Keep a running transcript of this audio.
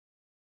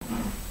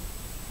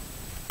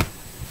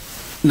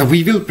Now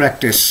we will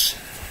practice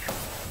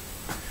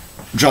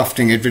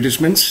drafting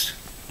advertisements,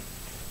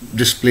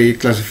 display,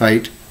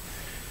 classified,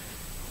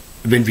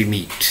 when we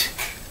meet.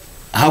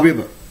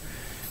 However,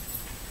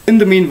 in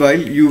the meanwhile,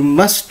 you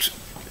must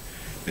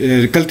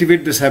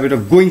cultivate this habit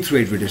of going through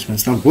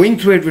advertisements. Now, going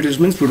through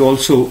advertisements would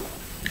also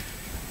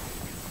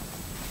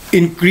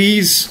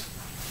increase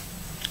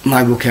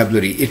my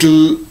vocabulary. It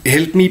will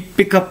help me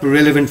pick up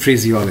relevant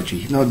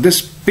phraseology. Now,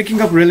 this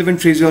picking up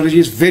relevant phraseology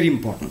is very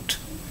important.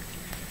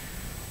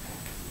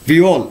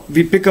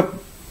 We pick up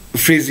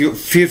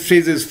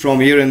phrases from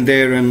here and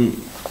there and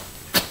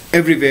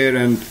everywhere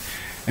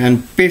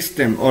and paste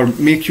them or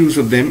make use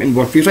of them in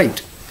what we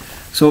write.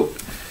 So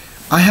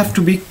I have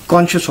to be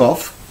conscious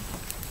of,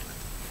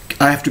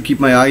 I have to keep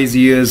my eyes,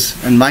 ears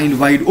and mind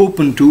wide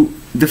open to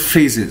the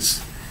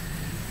phrases,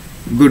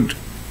 good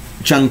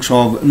chunks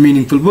of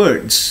meaningful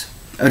words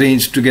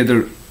arranged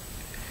together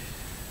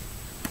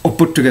or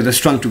put together,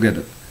 strung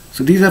together.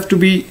 So these have to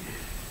be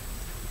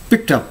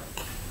picked up,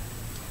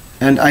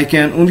 and I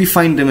can only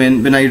find them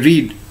when I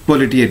read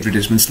quality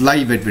advertisements,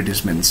 live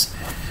advertisements.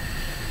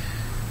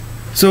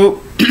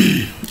 So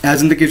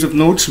as in the case of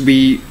notes,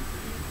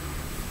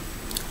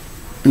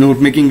 note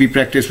making we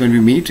practice when we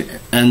meet,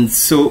 and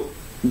so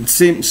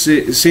same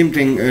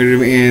thing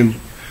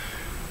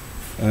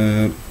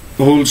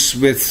holds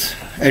with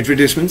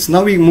advertisements.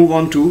 Now we move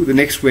on to the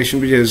next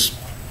question, which is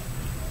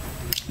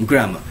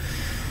grammar.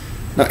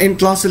 Now in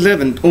class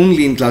 11th,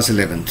 only in class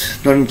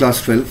 11th, not in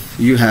class 12,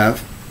 you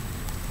have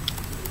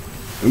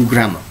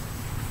grammar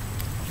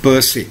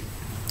per se.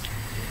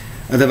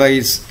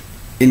 Otherwise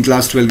in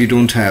class 12 you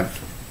don't have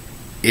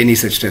any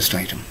such test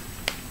item.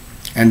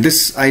 And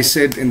this I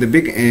said in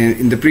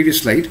the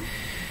previous slide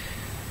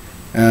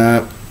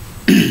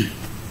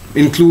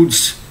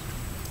includes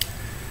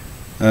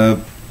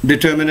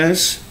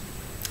determiners,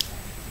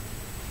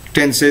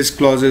 tenses,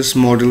 clauses,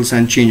 modals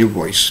and change of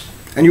voice,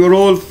 and you are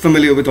all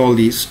familiar with all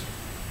these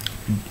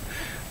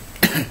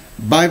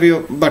by way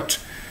of, but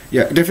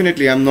yeah,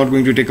 definitely I'm not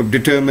going to take up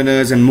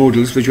determiners and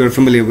modals, which you are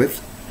familiar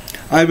with.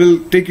 I will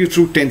take you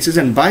through tenses,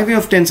 and by way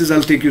of tenses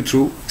I'll take you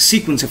through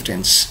sequence of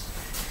tense,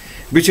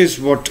 which is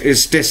what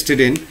is tested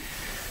in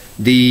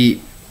the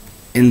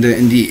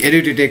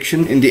error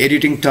detection, in the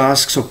editing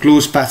tasks or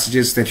closed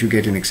passages that you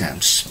get in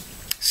exams.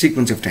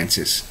 Sequence of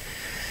tenses.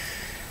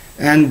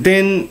 And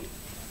then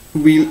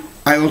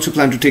I also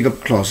plan to take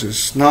up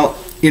clauses. Now,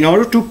 in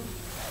order to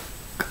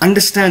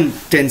understand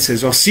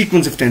tenses, or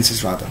sequence of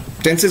tenses rather,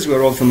 tenses we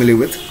are all familiar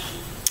with,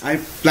 I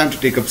plan to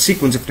take up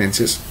sequence of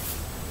tenses.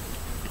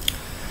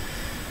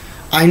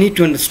 I need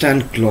to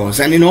understand clause,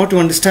 and in order to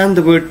understand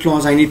the word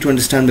clause I need to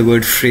understand the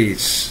word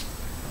phrase,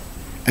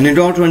 and in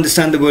order to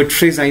understand the word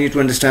phrase I need to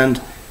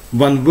understand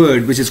one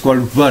word which is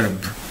called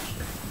verb,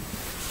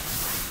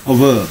 or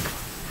verb.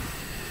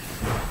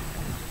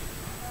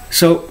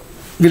 So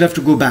we'll have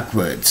to go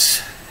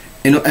backwards,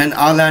 and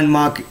our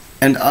landmark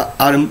and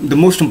the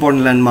most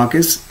important landmark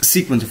is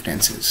sequence of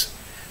tenses.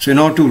 So in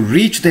order to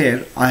reach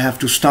there I have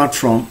to start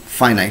from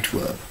finite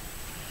verb,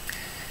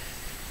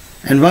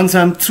 and once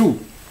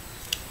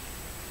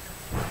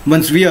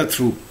we are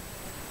through,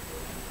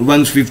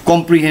 once we've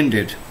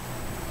comprehended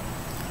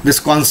this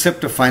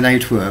concept of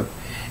finite verb,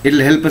 it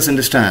will help us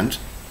understand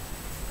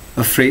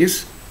a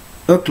phrase,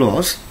 a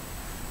clause,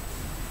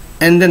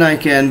 and then I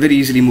can very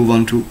easily move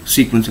on to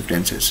sequence of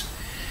tenses.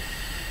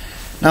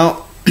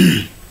 Now,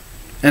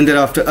 and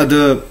thereafter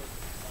other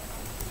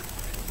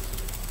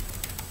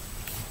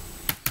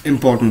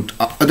important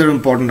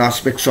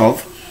aspects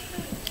of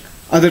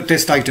other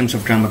test items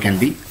of grammar can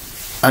be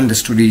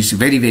understood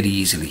very, very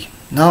easily.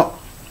 Now,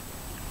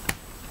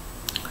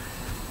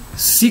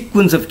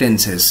 sequence of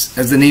tenses,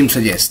 as the name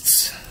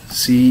suggests,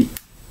 sequence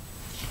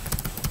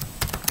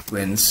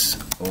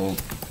of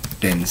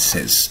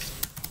tenses.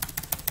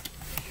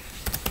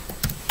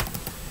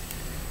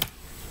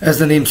 As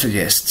the name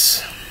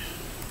suggests,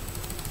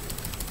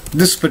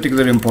 this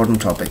particular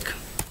important topic,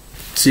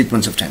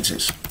 sequence of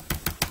tenses,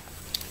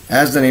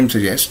 as the name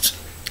suggests,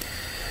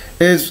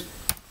 is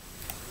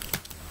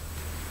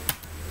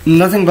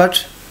nothing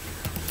but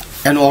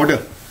an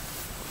order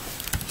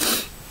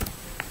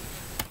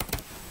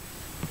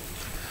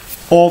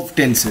of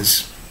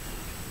tenses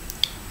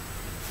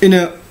in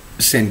a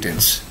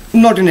sentence,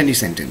 not in any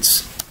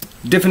sentence,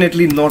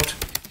 definitely not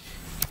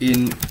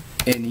in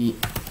any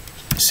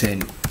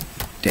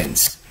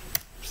sentence,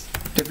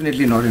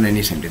 definitely not in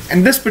any sentence.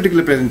 And this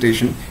particular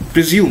presentation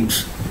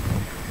presumes,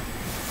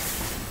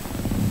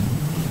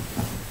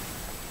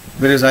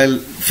 whereas I'll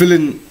fill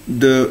in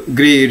the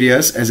gray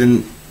areas as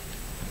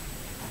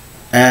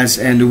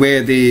and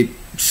where they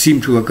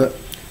seem to occur,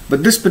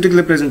 but this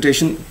particular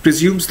presentation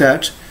presumes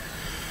that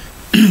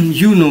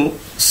you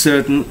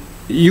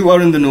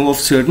are in the know of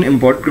certain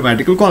important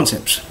grammatical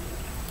concepts,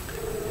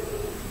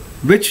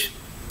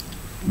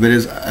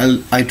 whereas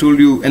I told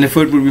you an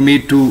effort would be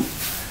made to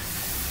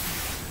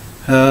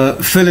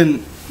fill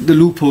in the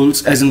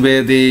loopholes as in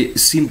where they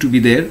seem to be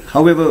there.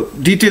 However,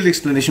 detailed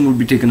explanation would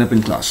be taken up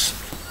in class.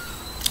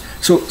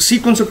 So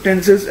sequence of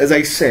tenses, as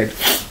I said,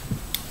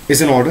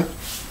 is an order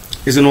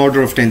is an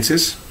order of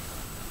tenses,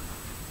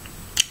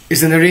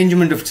 is an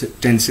arrangement of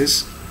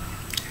tenses,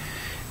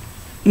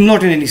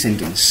 not in any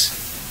sentence.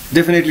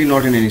 Definitely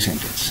not in any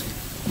sentence,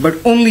 but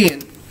only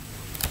in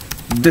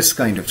this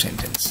kind of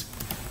sentence,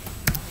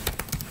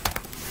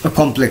 a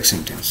complex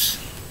sentence.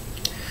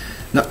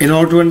 Now, in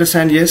order to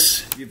understand,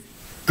 yes, we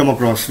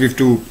have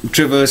to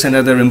traverse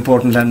another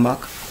important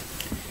landmark.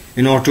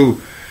 In order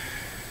to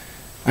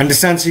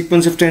understand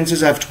sequence of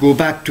tenses, I have to go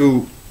back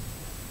to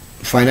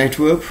finite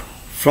verb.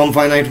 From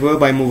finite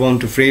verb, I move on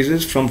to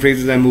phrases. From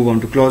phrases, I move on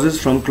to clauses.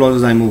 From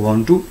clauses, I move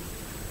on to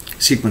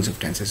sequence of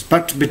tenses.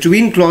 But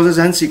between clauses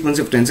and sequence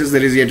of tenses,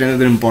 there is yet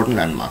another important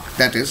landmark.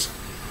 That is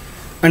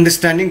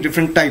understanding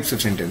different types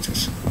of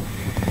sentences.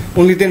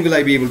 Only then will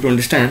I be able to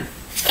understand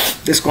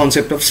this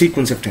concept of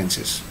sequence of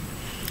tenses.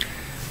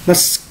 Now,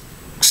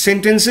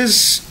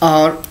 sentences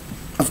are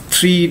of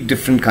three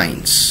different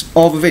kinds,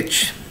 of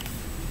which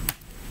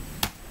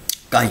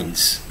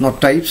kinds,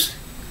 not types.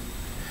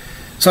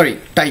 Sorry,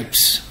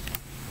 types.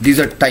 These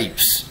are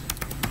types.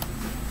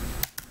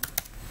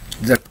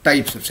 These are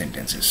types of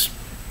sentences.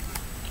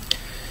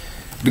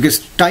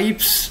 Because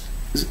types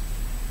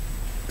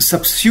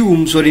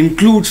subsumes or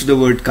includes the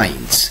word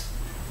kinds.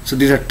 So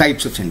these are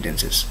types of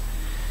sentences.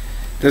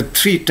 There are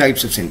three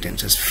types of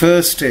sentences.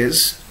 First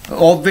is,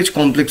 of which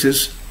complex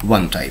is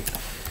one type,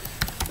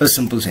 a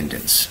simple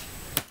sentence.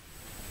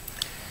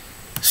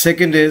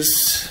 Second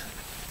is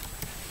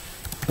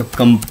a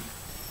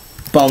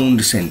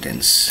compound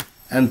sentence.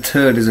 And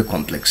third is a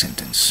complex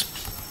sentence.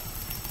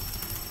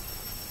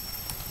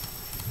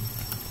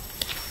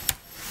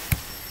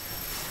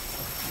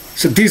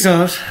 So these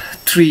are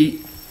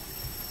three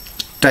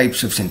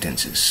types of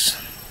sentences.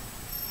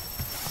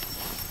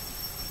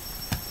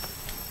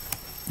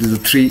 These are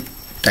three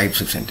types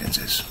of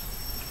sentences.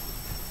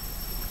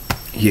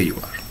 Here you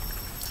are.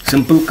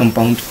 Simple,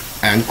 compound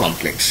and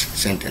complex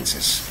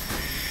sentences.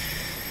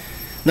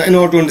 Now, in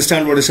order to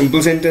understand what a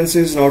simple sentence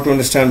is, in order to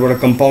understand what a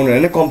compound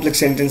and a complex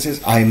sentence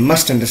is, I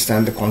must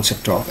understand the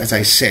concept of, as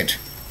I said,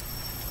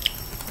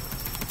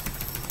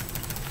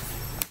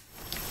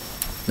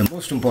 the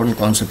most important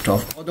concept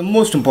of, or the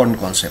most important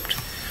concept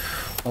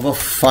of a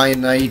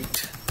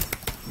finite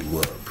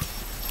verb,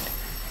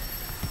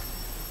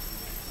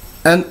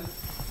 and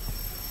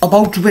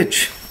about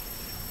which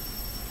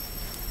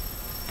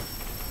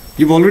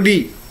you've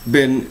already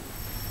been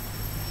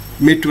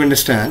made to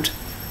understand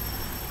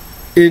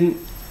in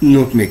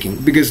note making,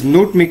 because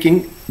note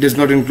making does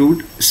not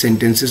include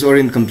sentences or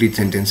incomplete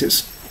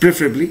sentences,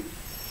 preferably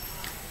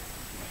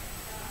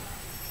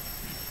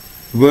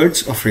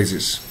words or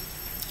phrases.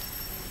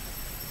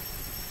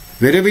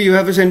 Wherever you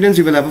have a sentence,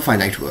 you will have a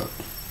finite verb.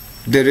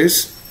 There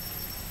is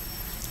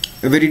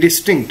a very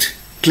distinct,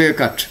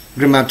 clear-cut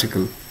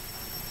grammatical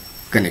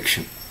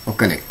connection or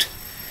connect.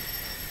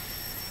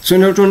 So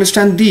in order to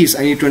understand these,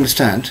 I need to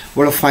understand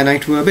what a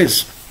finite verb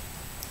is.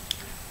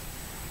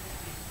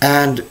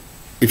 And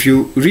if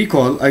you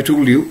recall, I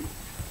told you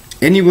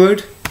any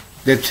word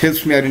that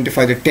helps me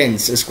identify the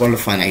tense is called a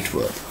finite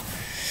verb.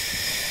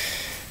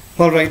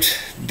 Alright,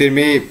 there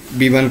may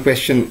be one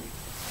question,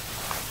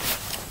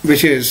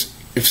 which is,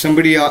 if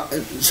somebody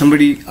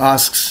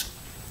asks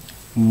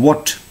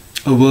what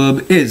a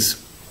verb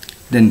is,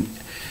 then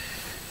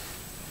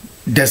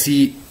does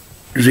he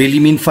really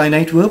mean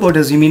finite verb or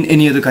does he mean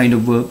any other kind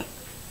of verb?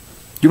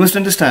 You must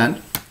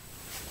understand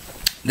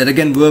that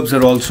again verbs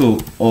are also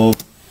of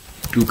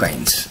two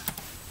kinds,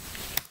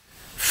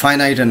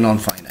 finite and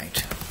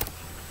non-finite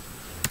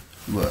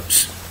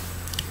verbs.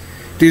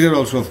 These are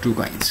also of two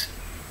kinds.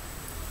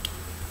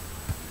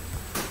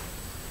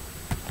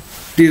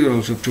 These are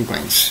also of two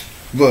kinds,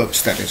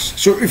 verbs that is.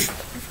 So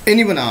if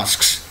anyone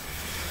asks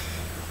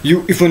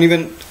you, if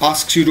anyone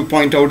asks you to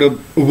point out a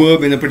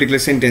verb in a particular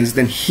sentence,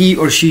 then he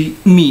or she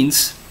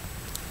means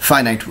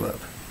finite verb.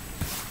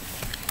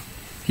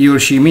 He or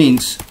she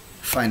means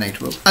finite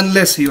verb,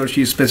 unless he or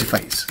she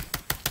specifies.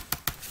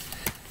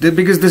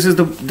 Because this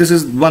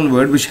is one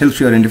word which helps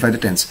you identify the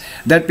tense.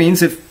 That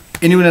means if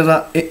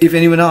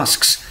anyone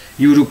asks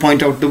you to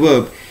point out the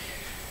verb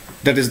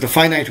that is the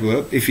finite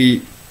verb, if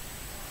he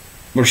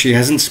or she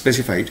hasn't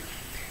specified,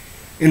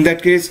 in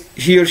that case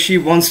he or she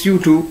wants you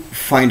to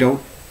find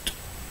out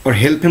or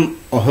help him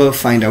or her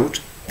find out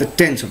the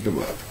tense of the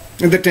verb,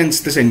 and the tense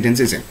the sentence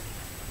is in.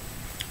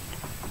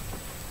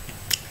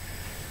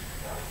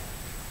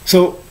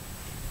 So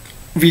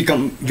we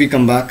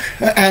come back,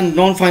 and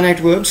non-finite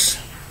verbs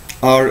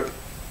are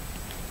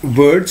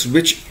words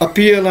which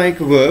appear like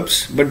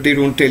verbs but they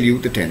don't tell you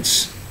the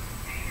tense.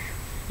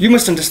 You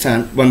must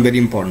understand one very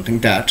important thing,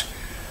 that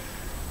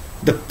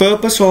the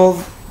purpose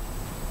of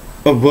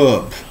a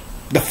verb,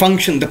 the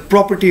function, the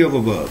property of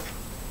a verb,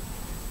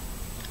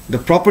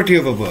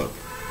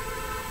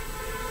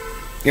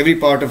 every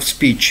part of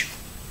speech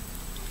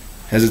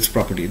has its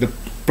property. The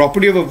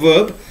property of a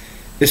verb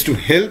is to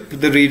help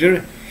the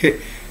reader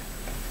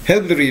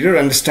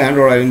understand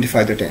or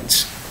identify the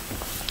tense.